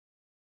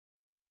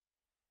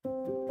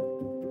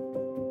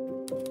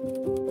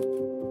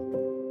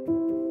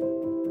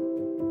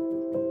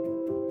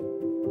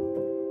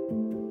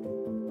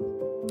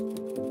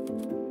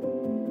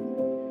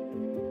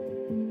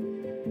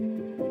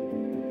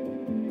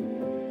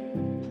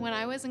When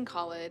I was in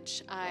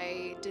college,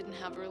 I didn't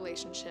have a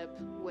relationship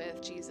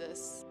with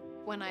Jesus.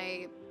 When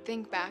I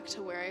think back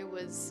to where I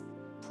was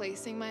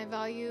placing my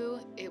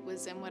value, it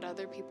was in what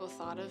other people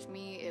thought of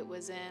me. It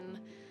was in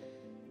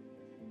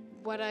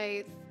what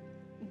I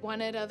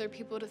wanted other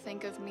people to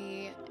think of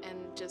me, and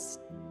just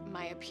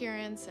my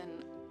appearance,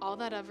 and all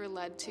that ever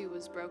led to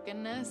was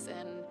brokenness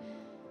and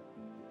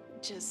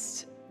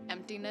just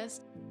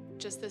emptiness,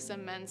 just this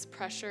immense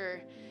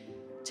pressure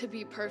to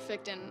be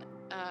perfect, and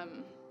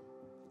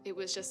it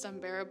was just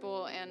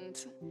unbearable,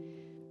 and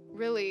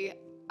really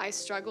I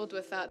struggled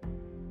with that.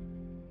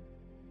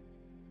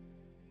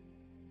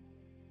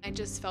 I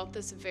just felt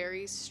this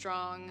very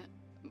strong,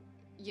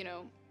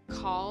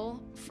 call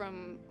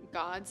from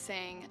God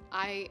saying,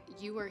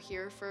 you are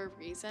here for a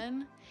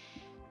reason,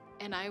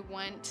 and I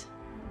want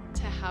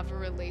to have a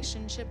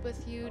relationship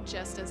with you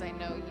just as I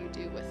know you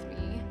do with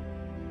me.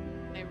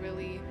 I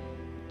really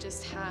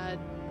just had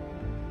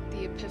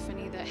the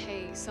epiphany that,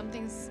 hey,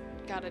 something's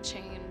gotta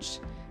change.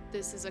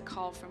 This is a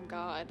call from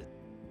God.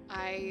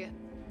 I,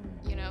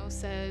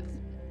 said,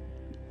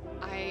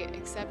 I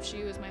accept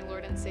you as my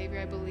Lord and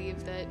Savior. I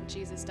believe that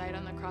Jesus died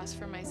on the cross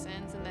for my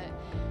sins, and that,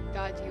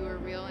 God, you are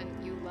real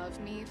and you love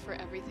me for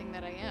everything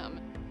that I am.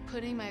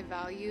 Putting my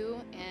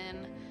value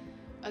in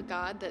a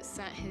God that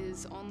sent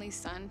his only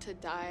son to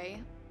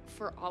die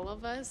for all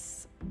of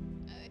us,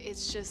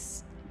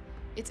 it's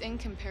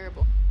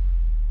incomparable.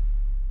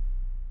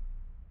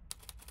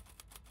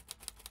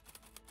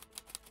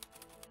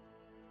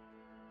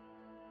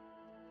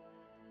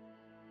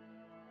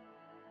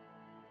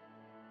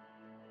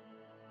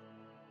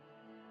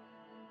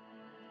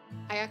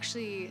 I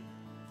actually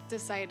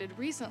decided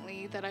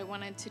recently that I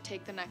wanted to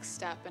take the next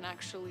step and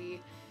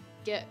actually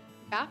get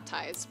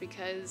baptized,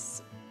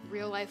 because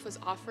real life was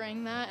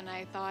offering that, and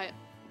I thought,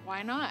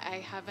 why not? I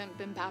haven't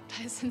been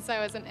baptized since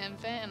I was an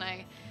infant, and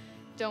I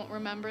don't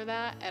remember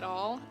that at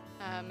all.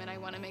 And I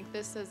want to make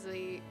this as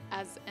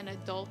an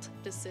adult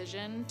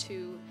decision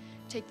to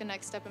take the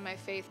next step in my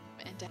faith,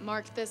 and to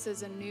mark this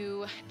as a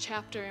new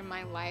chapter in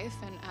my life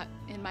and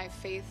in my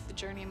faith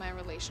journey, my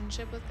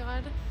relationship with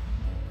God.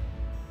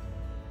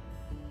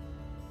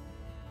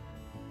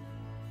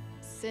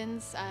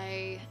 Since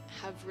I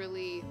have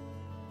really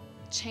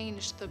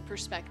changed the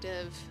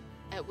perspective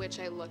at which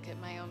I look at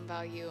my own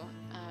value,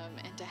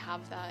 and to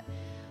have that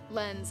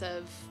lens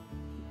of,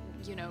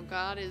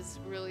 God is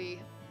really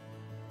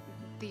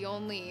the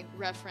only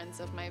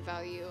reference of my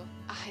value,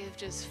 I have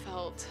just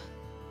felt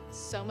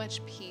so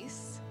much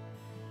peace,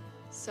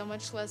 so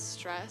much less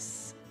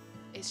stress.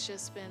 It's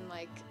just been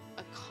like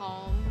a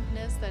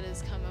calmness that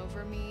has come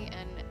over me,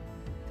 and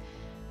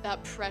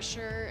that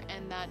pressure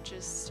and that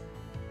just,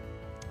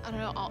 I don't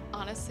know,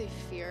 honestly,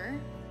 fear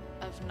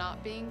of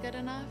not being good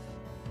enough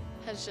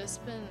has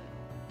just been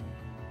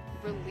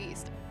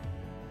released.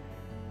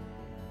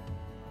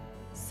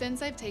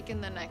 Since I've taken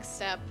the next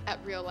step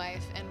at real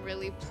life and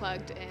really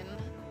plugged in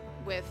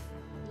with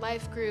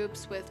life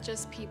groups, with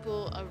just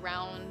people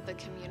around the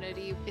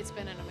community, it's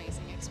been an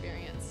amazing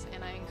experience.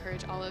 And I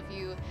encourage all of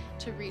you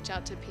to reach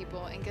out to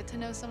people and get to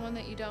know someone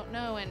that you don't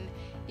know. And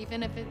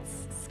even if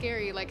it's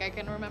scary, like I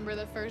can remember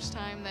the first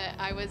time that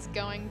I was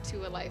going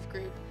to a life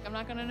group. I'm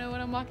not gonna know what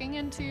I'm walking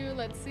into.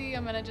 Let's see,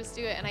 I'm gonna just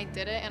do it. And I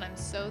did it, and I'm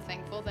so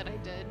thankful that I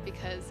did,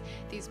 because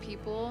these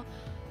people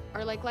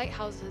are like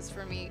lighthouses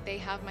for me. They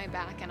have my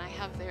back and I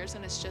have theirs,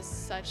 and it's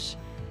just such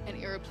an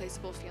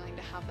irreplaceable feeling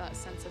to have that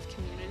sense of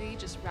community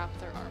just wrap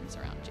their arms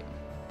around you.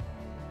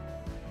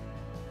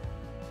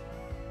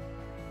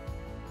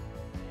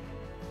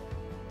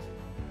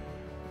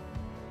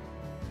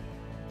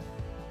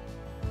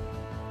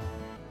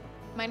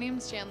 My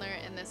name's Chandler,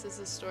 and this is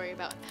a story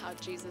about how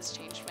Jesus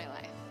changed my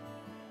life.